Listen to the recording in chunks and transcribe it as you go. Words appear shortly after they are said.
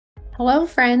Hello,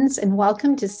 friends, and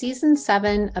welcome to Season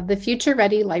 7 of the Future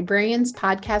Ready Librarians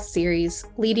podcast series,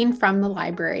 Leading from the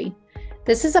Library.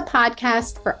 This is a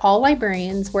podcast for all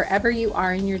librarians wherever you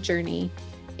are in your journey.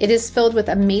 It is filled with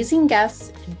amazing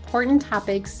guests, important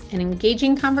topics, and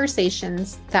engaging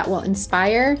conversations that will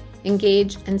inspire,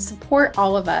 engage, and support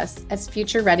all of us as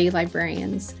future ready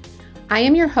librarians. I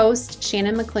am your host,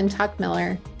 Shannon McClintock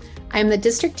Miller. I am the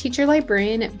district teacher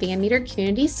librarian at Van Meter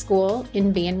Community School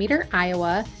in Van Meter,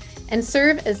 Iowa, and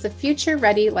serve as the Future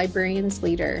Ready Librarians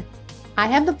Leader. I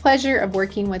have the pleasure of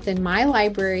working within my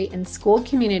library and school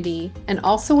community and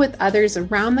also with others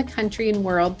around the country and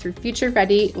world through Future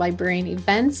Ready Librarian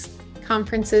events,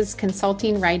 conferences,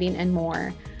 consulting, writing, and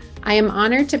more. I am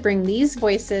honored to bring these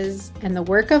voices and the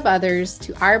work of others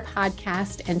to our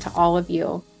podcast and to all of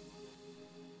you.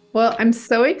 Well, I'm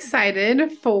so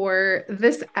excited for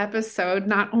this episode.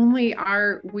 Not only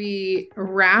are we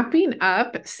wrapping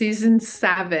up season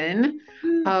 7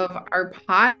 of our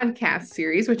podcast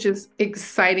series, which is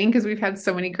exciting because we've had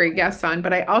so many great guests on,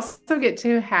 but I also get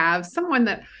to have someone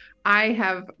that I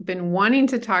have been wanting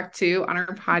to talk to on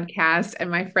our podcast,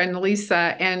 and my friend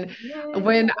Lisa. And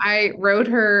when I wrote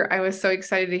her, I was so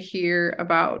excited to hear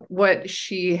about what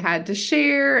she had to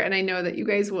share. And I know that you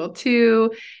guys will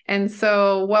too. And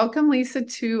so welcome, Lisa,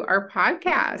 to our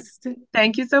podcast.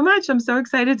 Thank you so much. I'm so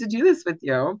excited to do this with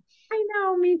you. I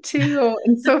know, me too.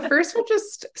 And so first we'll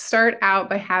just start out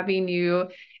by having you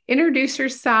introduce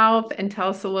yourself and tell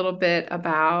us a little bit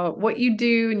about what you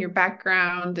do and your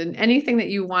background and anything that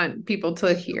you want people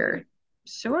to hear.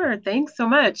 Sure. Thanks so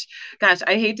much. Gosh,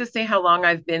 I hate to say how long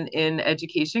I've been in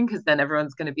education because then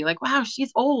everyone's going to be like, wow,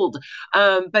 she's old.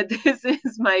 But this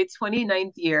is my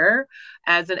 29th year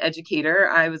as an educator.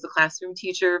 I was a classroom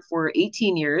teacher for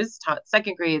 18 years, taught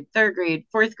second grade, third grade,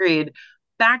 fourth grade,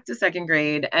 back to second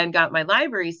grade, and got my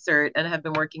library cert and have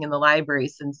been working in the library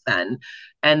since then.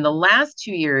 And the last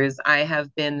 2 years, I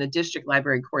have been the district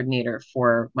library coordinator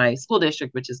for my school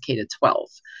district, which is K to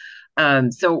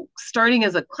 12. So starting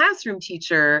as a classroom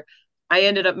teacher, I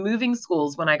ended up moving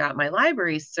schools when I got my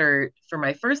library cert for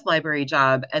my first library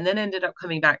job, and then ended up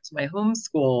coming back to my home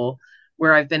school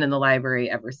where I've been in the library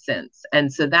ever since.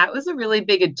 And so that was a really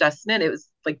big adjustment. It was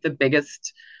like the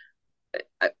biggest,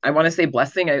 I want to say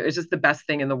blessing. It was just the best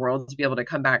thing in the world to be able to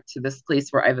come back to this place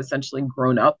where I've essentially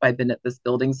grown up. I've been at this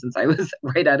building since I was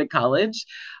right out of college.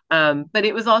 But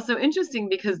it was also interesting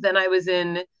because then I was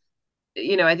in,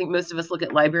 I think most of us look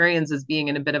at librarians as being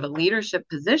in a bit of a leadership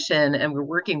position, and we're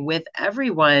working with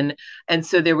everyone. And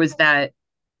so there was that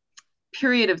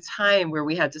period of time where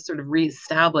we had to sort of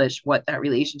reestablish what that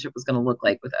relationship was going to look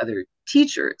like with other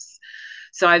teachers.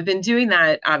 So I've been doing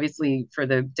that obviously for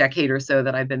the decade or so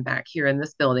that I've been back here in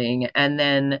this building. And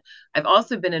then I've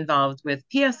also been involved with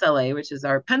PSLA, which is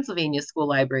our Pennsylvania School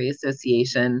Library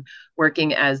Association,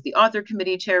 working as the author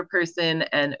committee chairperson.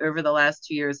 And over the last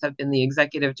 2 years have been the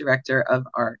executive director of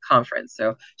our conference.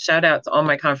 So shout out to all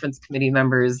my conference committee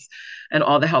members and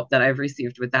all the help that I've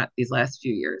received with that these last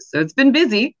few years. So it's been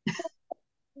busy.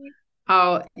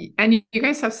 Oh, and you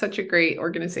guys have such a great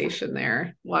organization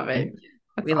there. Love it.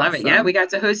 That's We love it. Yeah, we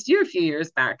got to host you a few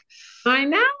years back. I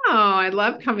know. I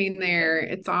love coming there.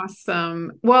 It's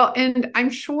awesome. Well, and I'm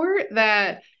sure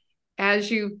that as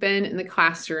you've been in the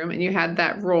classroom and you had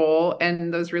that role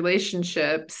and those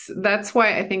relationships, that's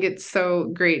why I think it's so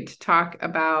great to talk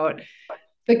about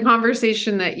the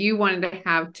conversation that you wanted to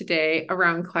have today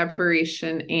around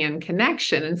collaboration and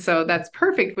connection. And so that's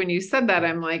perfect. When you said that,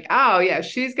 I'm like, oh, yeah,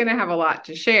 she's going to have a lot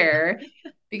to share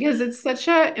because it's such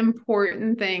an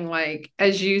important thing. Like,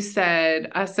 as you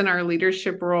said, us in our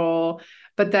leadership role,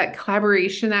 but that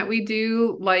collaboration that we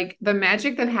do, like the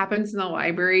magic that happens in the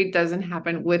library doesn't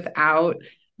happen without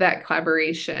that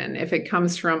collaboration. If it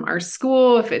comes from our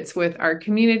school, if it's with our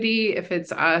community, if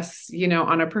it's us,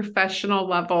 on a professional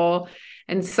level.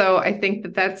 And so I think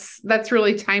that that's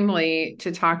really timely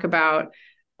to talk about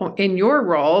in your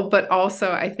role, but also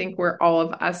I think where all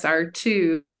of us are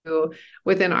too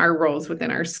within our roles within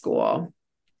our school.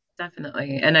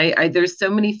 Definitely. And I there's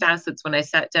so many facets when I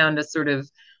sat down to sort of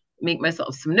make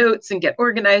myself some notes and get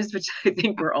organized, which I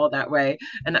think we're all that way.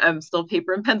 And I'm still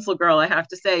paper and pencil girl, I have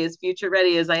to say, as future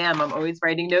ready as I am. I'm always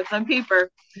writing notes on paper.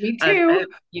 Me too.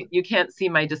 You can't see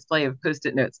my display of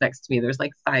Post-it notes next to me. There's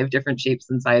like 5 different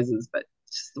shapes and sizes, but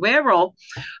it's just the way I roll.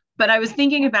 But I was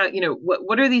thinking about,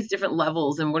 what are these different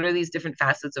levels and what are these different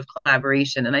facets of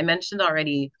collaboration? And I mentioned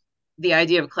already the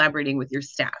idea of collaborating with your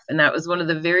staff. And that was one of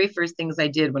the very first things I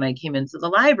did when I came into the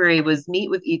library was meet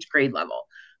with each grade level.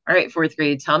 All right, fourth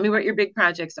grade, tell me what your big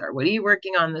projects are. What are you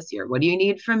working on this year? What do you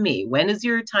need from me? When is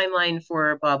your timeline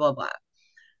for blah, blah, blah?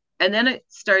 And then it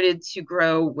started to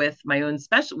grow with my own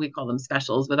special, we call them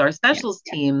specials, with our Yeah. specials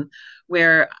team,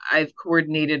 where I've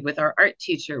coordinated with our art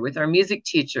teacher, with our music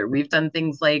teacher. We've done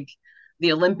things like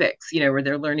the Olympics, where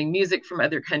they're learning music from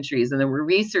other countries, and then we're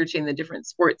researching the different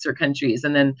sports or countries.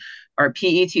 And then our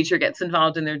PE teacher gets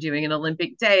involved and they're doing an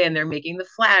Olympic day and they're making the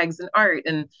flags and art.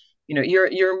 And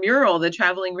your mural, the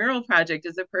traveling mural project,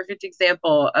 is a perfect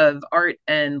example of art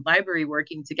and library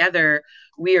working together.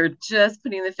 We are just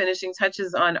putting the finishing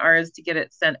touches on ours to get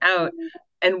it sent out.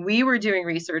 And we were doing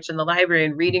research in the library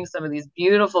and reading some of these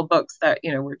beautiful books that,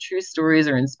 were true stories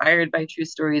or inspired by true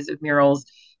stories of murals.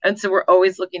 And so we're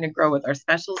always looking to grow with our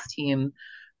specials team.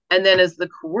 And then as the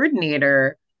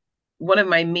coordinator, one of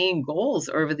my main goals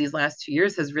over these last 2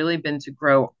 years has really been to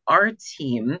grow our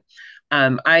team.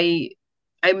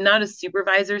 I'm not a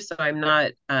supervisor, so I'm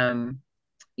not,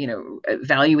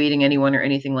 evaluating anyone or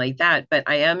anything like that, but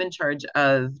I am in charge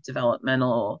of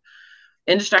developmental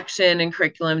instruction and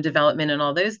curriculum development and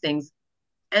all those things.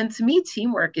 And to me,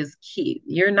 teamwork is key.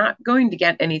 You're not going to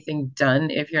get anything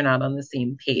done if you're not on the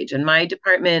same page. And my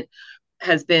department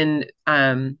has been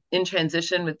in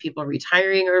transition with people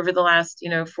retiring over the last,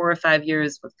 4 or 5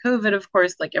 years with COVID, of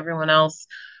course, like everyone else.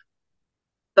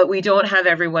 But we don't have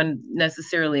everyone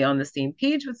necessarily on the same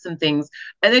page with some things.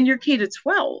 And then you're K to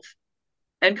 12.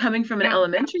 And coming from an Yeah.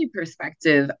 elementary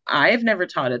perspective, I've never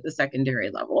taught at the secondary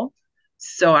level.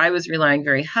 So I was relying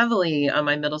very heavily on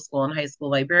my middle school and high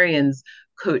school librarians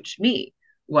coach me.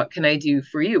 What can I do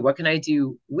for you? What can I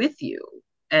do with you?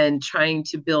 And trying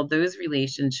to build those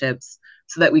relationships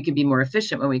so that we can be more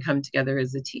efficient when we come together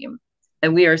as a team.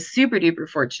 And we are super duper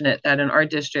fortunate that in our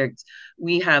district,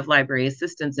 we have library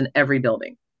assistants in every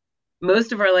building.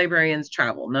 Most of our librarians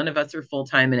travel. None of us are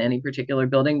full-time in any particular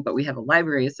building, but we have a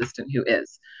library assistant who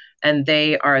is. And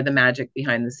they are the magic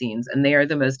behind the scenes. And they are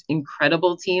the most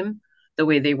incredible team. The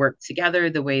way they work together,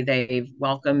 the way they've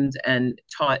welcomed and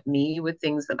taught me with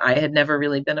things that I had never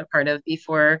really been a part of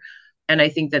before. And I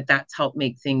think that that's helped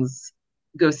make things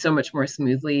go so much more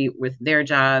smoothly with their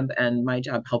job and my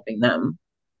job helping them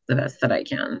the best that I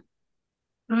can.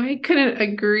 I couldn't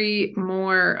agree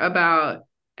more about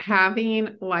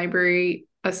having library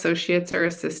associates or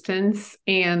assistants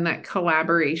and that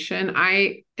collaboration.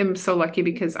 I am so lucky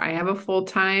because I have a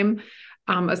full-time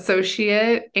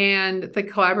associate, and the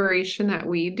collaboration that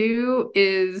we do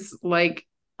is like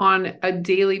on a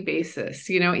daily basis,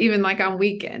 even like on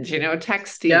weekends,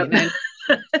 texting. Yep. And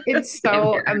it's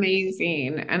so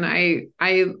amazing. And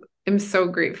I am so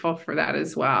grateful for that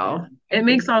as well. It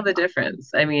makes all the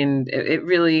difference. I mean, it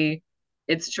really,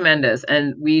 it's tremendous.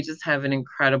 And we just have an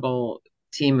incredible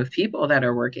team of people that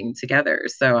are working together.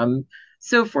 So I'm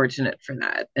so fortunate for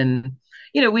that. And,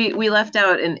 we left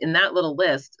out in that little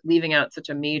list, leaving out such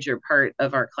a major part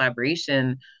of our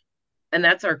collaboration, and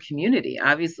that's our community.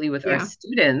 Obviously, with our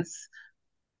students,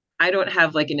 I don't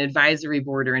have like an advisory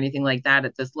board or anything like that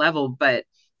at this level, but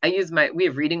we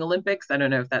have reading Olympics. I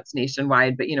don't know if that's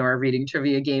nationwide, but our reading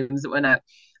trivia games and whatnot.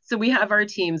 So we have our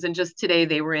teams, and just today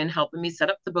they were in helping me set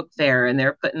up the book fair, and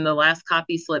they're putting the last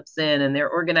copy slips in, and they're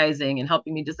organizing and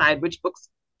helping me decide which books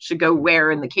should go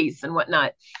where in the case and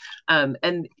whatnot.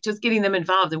 And just getting them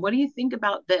involved. And what do you think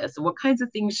about this? And what kinds of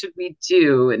things should we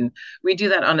do? And we do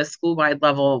that on a school-wide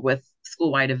level with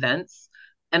school-wide events.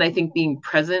 And I think being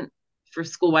present for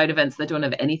school-wide events that don't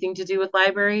have anything to do with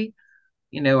library,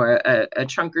 a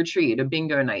trunk or treat, a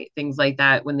bingo night, things like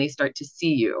that. When they start to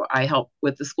see you, I help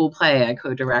with the school play. I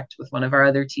co-direct with one of our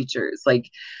other teachers. Like,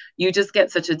 you just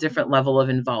get such a different level of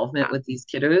involvement with these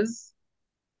kiddos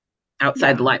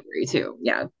outside the library too.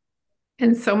 Yeah.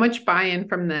 And so much buy-in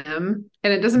from them.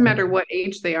 And it doesn't matter what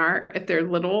age they are, if they're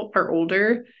little or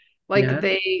older, like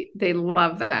they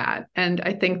love that. And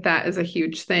I think that is a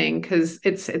huge thing, because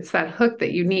it's that hook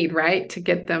that you need, right? To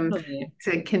get them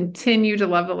to continue to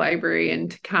love the library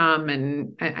and to come.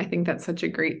 And I think that's such a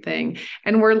great thing.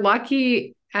 And we're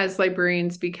lucky as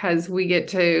librarians because we get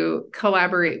to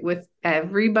collaborate with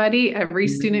everybody, every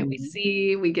student we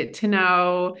see, we get to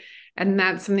know. And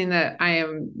that's something that I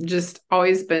am just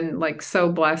always been like so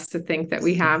blessed to think that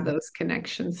we have those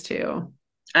connections too.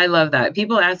 I love that.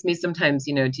 People ask me sometimes,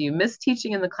 do you miss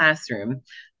teaching in the classroom?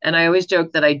 And I always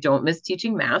joke that I don't miss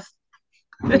teaching math.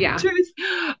 Yeah.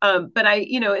 But I,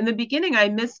 in the beginning, I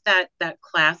missed that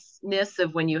classness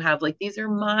of when you have like, these are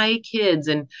my kids,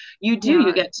 and you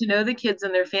get to know the kids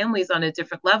and their families on a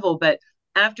different level. But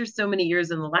after so many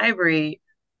years in the library,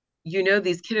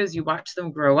 these kiddos, you watch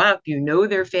them grow up,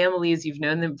 their families, you've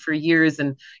known them for years,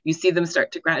 and you see them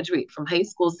start to graduate from high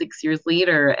school 6 years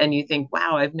later, and you think,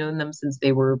 wow, I've known them since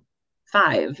they were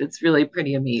 5. It's really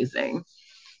pretty amazing.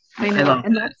 I know.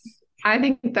 And I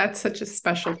think that's such a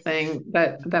special thing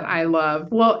that I love.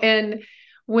 Well, and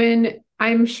when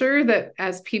I'm sure that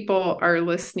as people are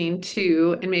listening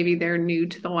to, and maybe they're new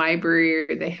to the library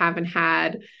or they haven't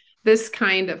had this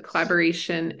kind of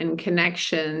collaboration and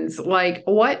connections, like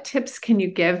what tips can you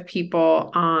give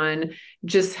people on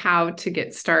just how to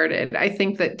get started? I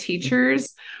think that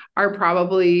teachers are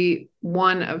probably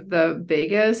one of the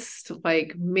biggest,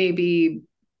 like maybe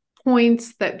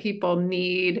points that people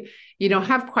need,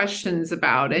 have questions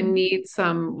about and need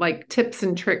some like tips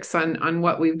and tricks on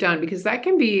what we've done, because that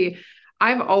can be,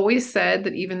 I've always said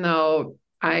that even though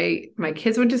my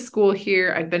kids went to school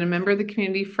here, I've been a member of the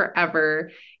community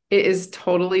forever, it is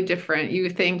totally different. You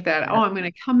think that, oh, I'm going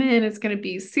to come in, it's going to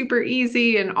be super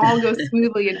easy and all go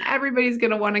smoothly and everybody's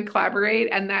going to want to collaborate.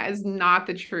 And that is not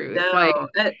the truth. Like, No,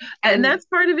 and and that's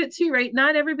part of it too, right?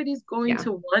 Not everybody's going yeah,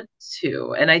 to want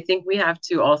to. And I think we have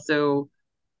to also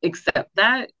accept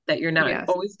that you're not yes.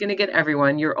 always going to get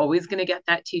everyone. You're always going to get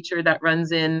that teacher that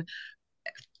runs in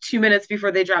 2 minutes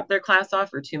before they drop their class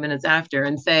off or 2 minutes after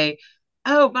and say,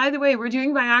 oh, by the way, we're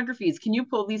doing biographies. Can you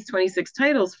pull these 26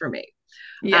 titles for me?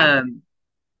 Yeah. Um,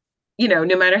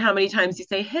 no matter how many times you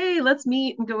say, hey, let's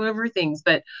meet and go over things.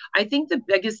 But I think the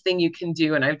biggest thing you can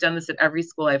do, and I've done this at every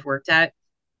school I've worked at,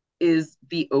 is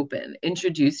be open,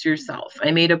 introduce yourself.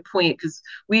 I made a point because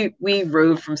we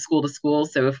rove from school to school.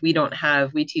 So if we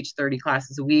teach 30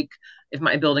 classes a week. If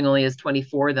my building only has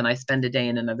 24, then I spend a day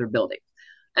in another building.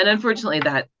 And unfortunately,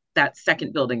 that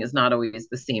second building is not always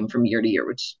the same from year to year,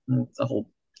 which is a whole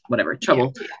whatever Yeah.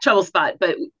 trouble spot.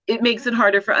 But it makes it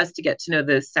harder for us to get to know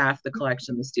the staff, the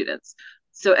collection, the students.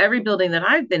 So every building that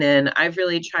I've been in, I've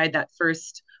really tried that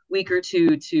first week or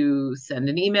two to send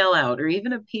an email out or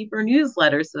even a paper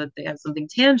newsletter so that they have something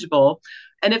tangible.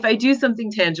 And if I do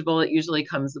something tangible, it usually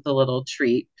comes with a little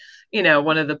treat,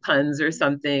 one of the puns or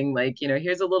something like,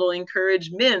 here's a little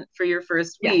encouragement for your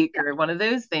first Yeah. week or one of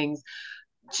those things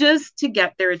just to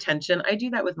get their attention. I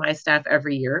do that with my staff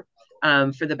every year.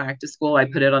 For the back to school, I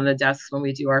put it on the desks when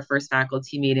we do our first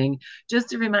faculty meeting.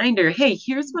 Just a reminder, hey,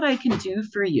 here's what I can do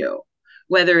for you.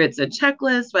 Whether it's a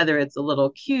checklist, whether it's a little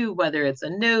cue, whether it's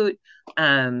a note,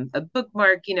 a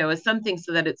bookmark, something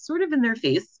so that it's sort of in their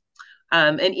face.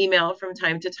 An email from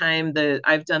time to time.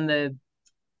 I've done the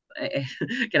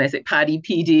can I say potty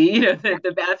PD,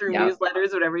 the bathroom Yeah.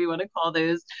 newsletters, whatever you want to call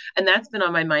those. And that's been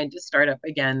on my mind to start up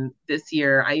again this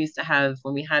year. I used to have,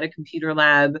 when we had a computer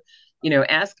lab,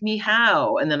 ask me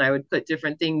how, and then I would put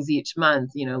different things each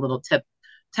month, a little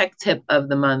tech tip of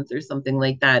the month or something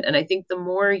like that. And I think the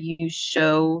more you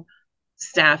show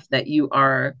staff that you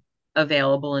are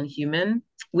available and human,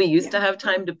 we used to have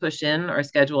time to push in. Our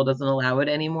schedule doesn't allow it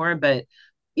anymore, but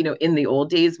in the old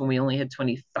days when we only had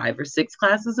 25 or 6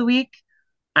 classes a week,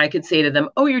 I could say to them,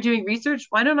 oh, you're doing research?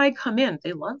 Why don't I come in?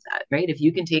 They love that, right? If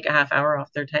you can take a half hour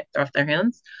off their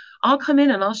hands, I'll come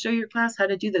in and I'll show your class how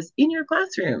to do this in your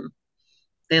classroom.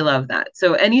 They love that.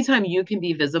 So anytime you can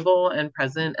be visible and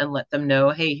present and let them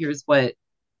know, hey, here's what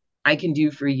I can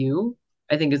do for you,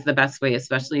 I think is the best way,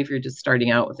 especially if you're just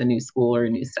starting out with a new school or a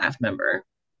new staff member.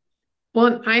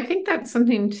 Well, I think that's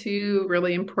something too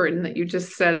really important that you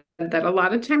just said, that a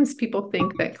lot of times people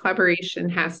think that collaboration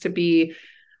has to be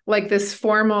like this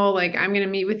formal, like I'm going to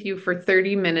meet with you for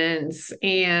 30 minutes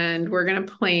and we're going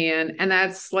to plan. And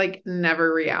that's like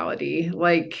never reality,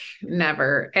 like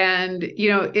never. And,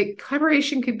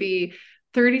 collaboration could be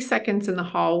 30 seconds in the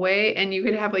hallway and you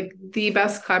could have like the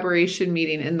best collaboration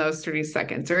meeting in those 30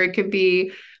 seconds, or it could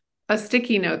be a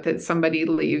sticky note that somebody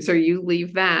leaves or you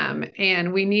leave them.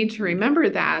 And we need to remember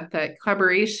that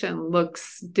collaboration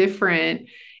looks different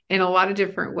in a lot of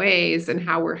different ways and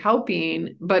how we're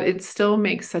helping, but it still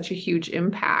makes such a huge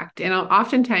impact. And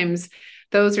oftentimes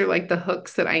those are like the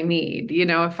hooks that I need.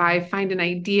 If I find an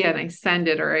idea and I send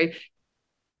it, or I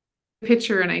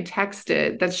picture and I text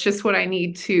it, that's just what I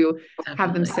need to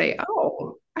have them Definitely. say,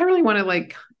 oh, I really want to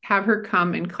like have her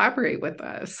come and collaborate with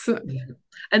us. Yeah.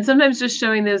 And sometimes just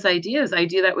showing those ideas. I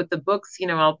do that with the books.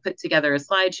 I'll put together a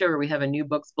slideshow or we have a new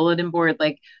books bulletin board.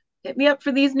 Like, hit me up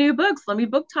for these new books. Let me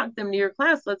book talk them to your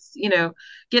class. Let's,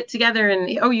 get together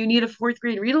and, oh, you need a fourth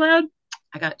grade read aloud?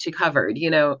 I got you covered.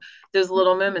 Those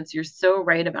little moments. You're so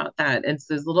right about that. And it's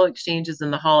those little exchanges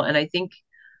in the hall. And I think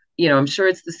I'm sure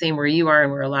it's the same where you are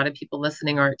and where a lot of people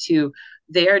listening are too.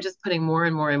 They are just putting more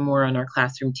and more and more on our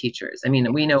classroom teachers. I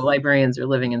mean, we know librarians are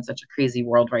living in such a crazy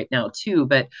world right now too,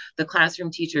 but the classroom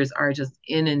teachers are just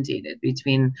inundated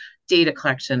between data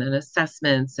collection and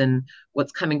assessments and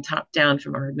what's coming top down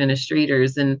from our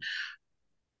administrators. And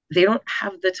they don't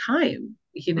have the time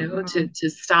to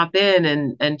stop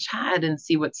in and chat and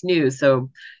see what's new. So,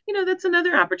 that's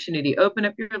another opportunity. Open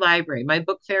up your library. My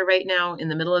book fair right now, in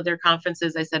the middle of their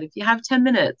conferences, I said, if you have 10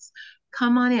 minutes,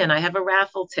 come on in. I have a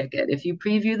raffle ticket. If you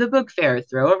preview the book fair,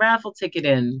 throw a raffle ticket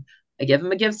in. I give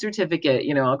them a gift certificate.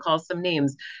 I'll call some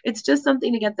names. It's just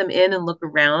something to get them in and look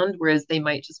around, whereas they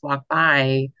might just walk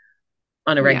by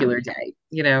on a Yeah. regular day,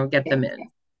 get them in.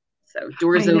 So I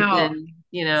doors know. open,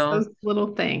 It's those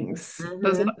little things.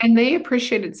 Mhm. And they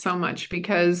appreciate it so much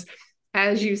because,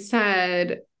 as you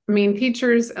said, I mean,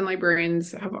 teachers and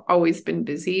librarians have always been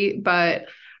busy, but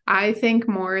I think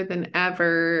more than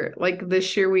ever, like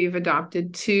this year, we've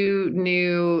adopted two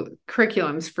new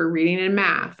curriculums for reading and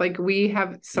math. Like we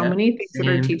have so Yep. many things that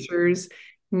our Same. teachers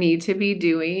need to be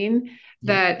doing Yep.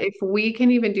 that if we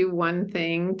can even do one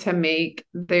thing to make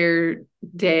their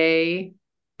day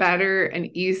better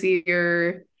and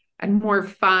easier and more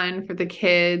fun for the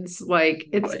kids, like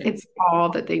Exactly. it's all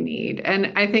that they need.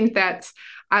 And I think that's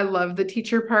I love the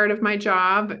teacher part of my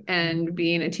job and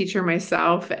being a teacher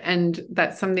myself, and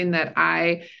that's something that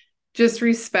I just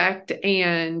respect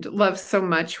and love so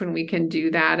much when we can do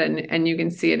that, and you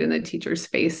can see it in the teachers'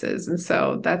 faces. And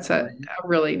so that's a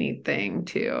really neat thing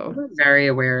too. We're very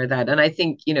aware of that. And I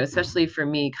think, especially for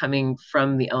me coming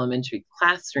from the elementary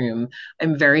classroom,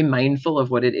 I'm very mindful of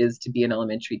what it is to be an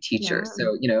elementary teacher. Yeah.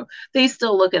 So, they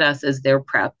still look at us as their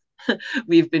prep.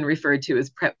 We've been referred to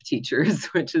as prep teachers,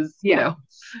 which is, Yeah.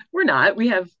 we're not. We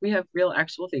have real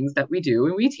actual things that we do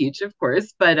and we teach, of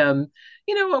course. But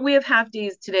what, we have half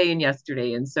days today and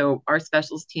yesterday. And so our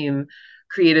specials team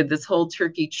created this whole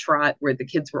turkey trot where the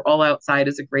kids were all outside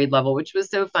as a grade level, which was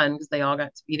so fun because they all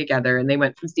got to be together and they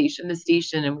went from station to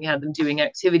station and we had them doing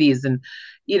activities. And,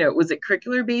 was it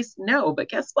curricular based? No, but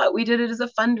guess what? We did it as a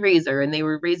fundraiser and they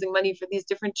were raising money for these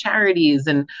different charities.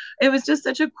 And it was just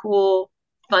such a cool,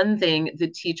 fun thing. The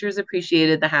teachers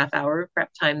appreciated the half hour of prep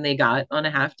time they got on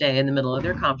a half day in the middle of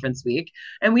their conference week.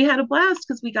 And we had a blast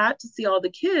because we got to see all the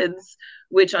kids,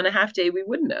 which on a half day we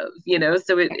wouldn't have.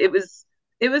 So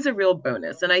it was a real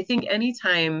bonus. And I think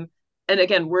anytime, and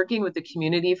again, working with the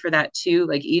community for that too,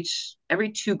 like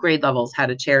every two grade levels had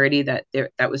a charity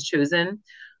that was chosen.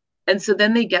 And so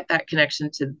then they get that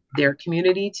connection to their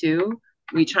community too.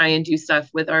 We try and do stuff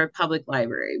with our public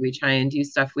library. We try and do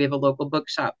stuff. We have a local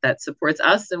bookshop that supports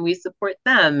us and we support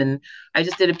them. And I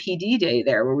just did a PD day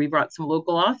there where we brought some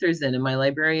local authors in and my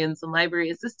librarians and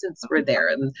library assistants were there.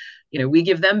 And, we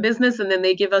give them business and then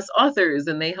they give us authors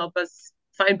and they help us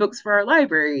find books for our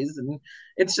libraries. And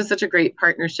it's just such a great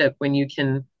partnership when you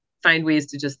can find ways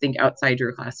to just think outside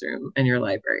your classroom and your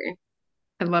library.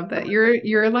 I love that.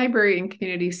 Your library and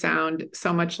community sound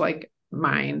so much like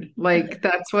mine. Like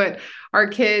that's what our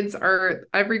kids are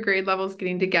every grade level is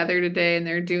getting together today and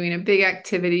they're doing a big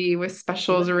activity with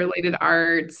specials or related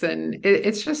arts. And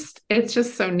it's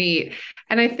just so neat.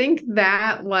 And I think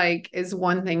that like is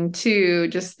one thing too,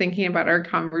 just thinking about our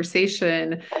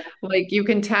conversation, like you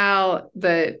can tell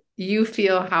that you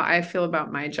feel how I feel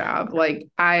about my job. Like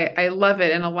I love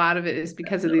it. And a lot of it is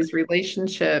because of these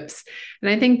relationships. And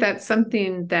I think that's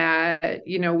something that,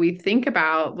 we think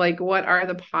about, like, what are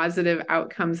the positive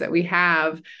outcomes that we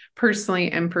have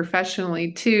personally and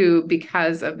professionally too,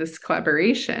 because of this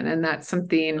collaboration. And that's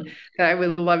something that I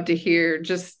would love to hear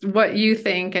just what you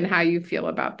think and how you feel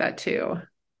about that too.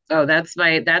 Oh, that's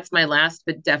my last,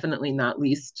 but definitely not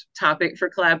least topic for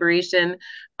collaboration.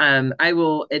 I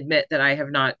will admit that I have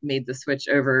not made the switch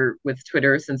over with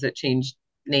Twitter since it changed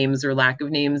names or lack of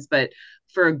names, but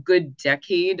for a good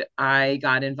decade, I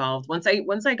got involved once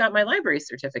I got my library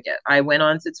certificate. I went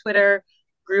on to Twitter,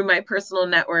 grew my personal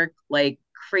network like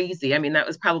crazy. I mean, that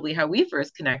was probably how we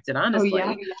first connected, Oh, yeah. honestly.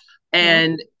 Yeah.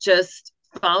 And just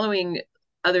following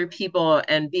other people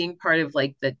and being part of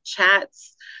like the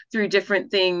chats through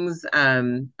different things.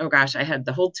 Oh gosh, I had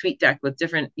the whole tweet deck with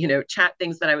different, chat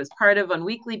things that I was part of on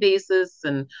weekly basis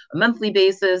and a monthly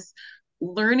basis,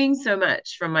 learning so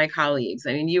much from my colleagues.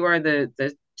 I mean, you are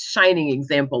the shining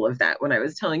example of that. When I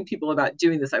was telling people about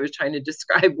doing this, I was trying to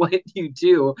describe what you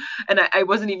do. And I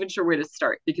wasn't even sure where to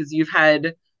start because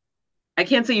I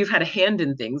can't say you've had a hand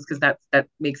in things because that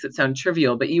makes it sound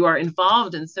trivial, but you are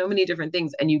involved in so many different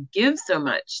things and you give so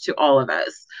much to all of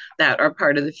us that are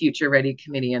part of the Future Ready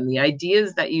Committee and the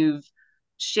ideas that you've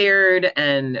shared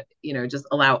and just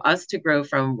allow us to grow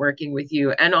from working with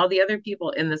you and all the other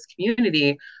people in this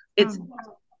community. It's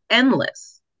Oh,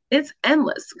 endless. It's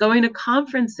endless. Going to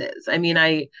conferences. I mean,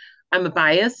 I'm a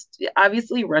biased,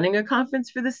 obviously running a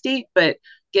conference for the state, but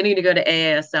getting to go to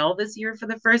AASL this year for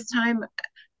the first time,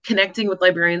 connecting with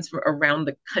librarians from around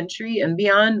the country and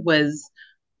beyond was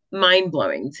mind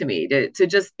blowing to me to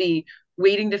just be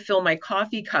waiting to fill my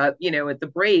coffee cup, at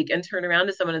the break and turn around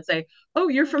to someone and say, "Oh,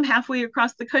 you're from halfway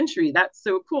across the country. That's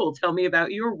so cool. Tell me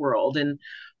about your world." And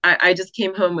I just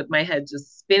came home with my head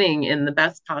just spinning in the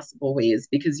best possible ways,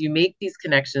 because you make these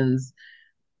connections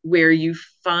where you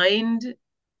find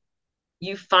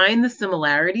the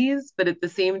similarities, but at the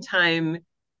same time,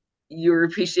 you're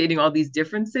appreciating all these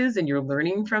differences and you're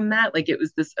learning from that. Like, it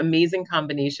was this amazing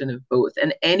combination of both.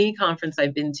 And any conference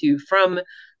I've been to, from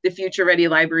the Future Ready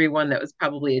Library one that was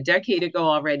probably a decade ago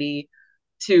already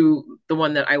to the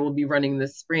one that I will be running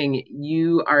this spring,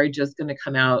 you are just going to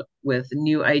come out with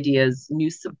new ideas, new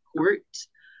support.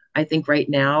 I think right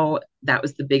now that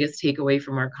was the biggest takeaway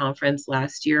from our conference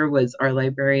last year, was our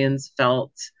librarians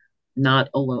felt not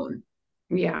alone.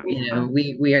 Yeah.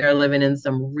 We are living in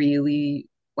some really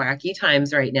wacky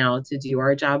times right now to do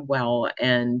our job well,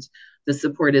 and the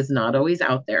support is not always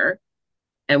out there.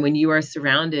 And when you are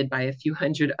surrounded by a few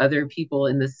hundred other people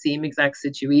in the same exact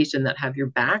situation that have your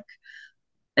back,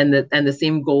 and the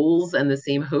same goals and the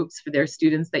same hopes for their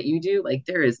students that you do, like,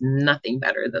 there is nothing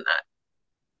better than that.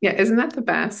 Yeah, isn't that the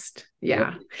best?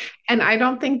 Yeah. Yep. And I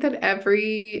don't think that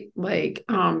every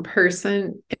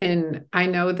person, and I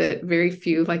know that very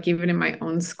few, like even in my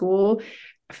own school,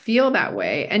 feel that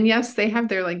way. And yes, they have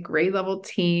their grade level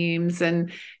teams,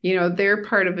 and they're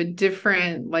part of a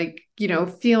different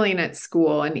feeling at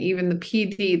school, and even the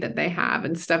PD that they have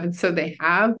and stuff. And so they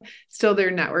have still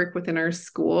their network within our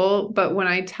school. But when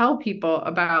I tell people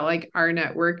about our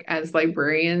network as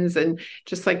librarians, and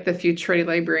just the Future Ready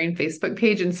Librarian Facebook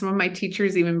page, and some of my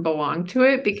teachers even belong to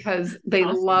it because they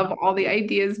Awesome. love all the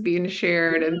ideas being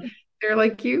shared. And they're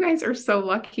like, "You guys are so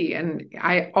lucky." And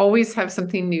I always have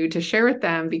something new to share with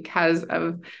them because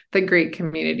of the great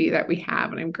community that we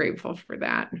have. And I'm grateful for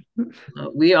that.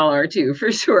 We all are too,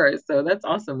 for sure. So that's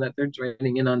awesome that they're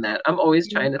joining in on that. I'm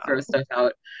always trying to throw stuff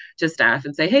out to staff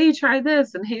and say, "Hey, try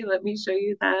this," and "Hey, let me show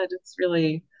you that."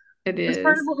 It's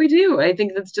part of what we do. I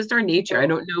think that's just our nature. I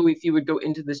don't know if you would go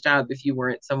into this job if you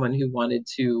weren't someone who wanted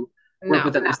to work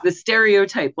with others. The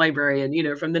stereotype librarian,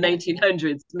 from the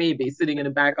 1900s, maybe sitting in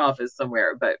a back office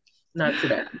somewhere, but not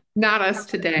today. Not us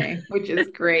today, which is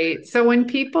great. So when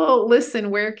people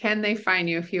listen, where can they find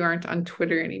you if you aren't on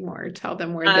Twitter anymore? Tell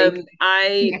them where they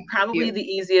can probably the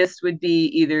easiest would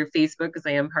be either Facebook, because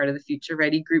I am part of the Future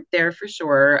Ready group there for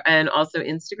sure, and also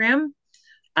Instagram.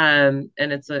 And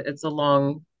it's a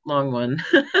long one.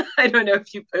 I don't know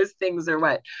if you post things or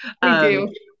what. We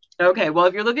do. Okay, well,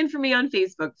 if you're looking for me on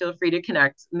Facebook, feel free to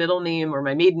connect. Middle name, or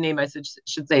my maiden name, I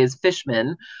should say, is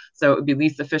Fishman. So it would be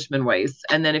Lisa Fishman Weiss.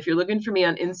 And then if you're looking for me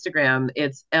on Instagram,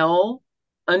 it's L_Weiss.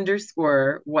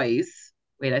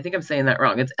 Wait, I think I'm saying that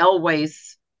wrong. It's L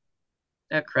Weiss.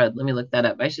 Oh, crud. Let me look that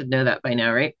up. I should know that by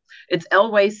now, right? It's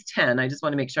L Weiss 10. I just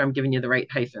want to make sure I'm giving you the right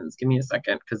hyphens. Give me a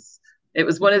second, because it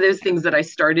was one of those things that I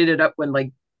started it up when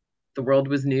the world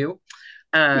was new.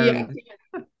 It's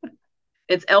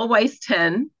L Weiss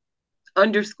 10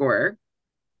 _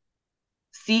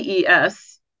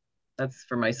 CES, that's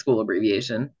for my school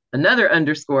abbreviation, another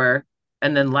 _,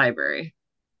 and then library.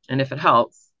 And if it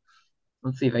helps,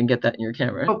 let's see if I can get that in your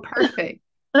camera. Oh, perfect.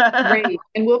 Great.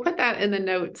 And we'll put that in the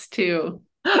notes too.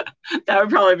 That would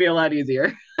probably be a lot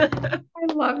easier. I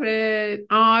love it.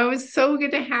 Oh, it was so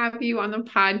good to have you on the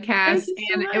podcast.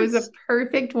 And it was a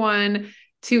perfect one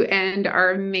to end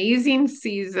our amazing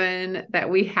season that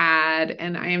we had.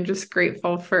 And I am just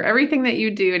grateful for everything that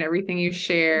you do and everything you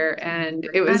share. And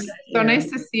it was so nice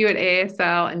to see you at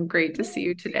AASL, and great to see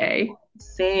you today.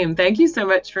 Same. Thank you so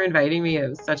much for inviting me. It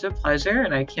was such a pleasure,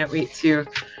 and I can't wait to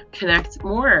connect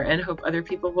more, and hope other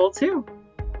people will too.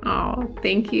 Oh,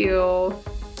 thank you.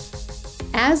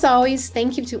 As always,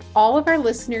 thank you to all of our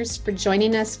listeners for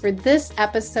joining us for this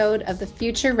episode of the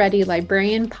Future Ready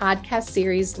Librarian podcast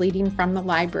series, Leading from the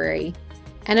Library.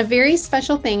 And a very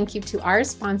special thank you to our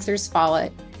sponsors,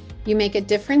 Follett. You make a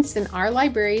difference in our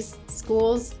libraries,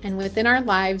 schools, and within our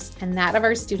lives and that of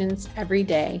our students every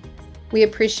day. We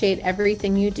appreciate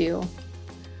everything you do.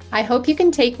 I hope you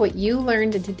can take what you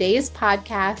learned in today's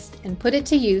podcast and put it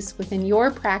to use within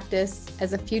your practice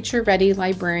as a Future Ready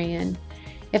librarian.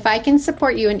 If I can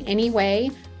support you in any way,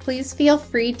 please feel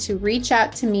free to reach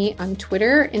out to me on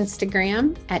Twitter or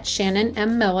Instagram at Shannon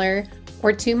M. Miller,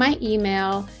 or to my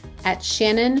email at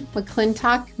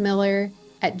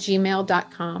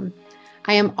shannonmcclintockmiller@gmail.com.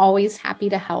 I am always happy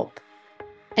to help.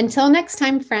 Until next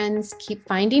time, friends, keep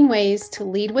finding ways to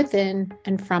lead within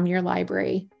and from your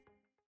library.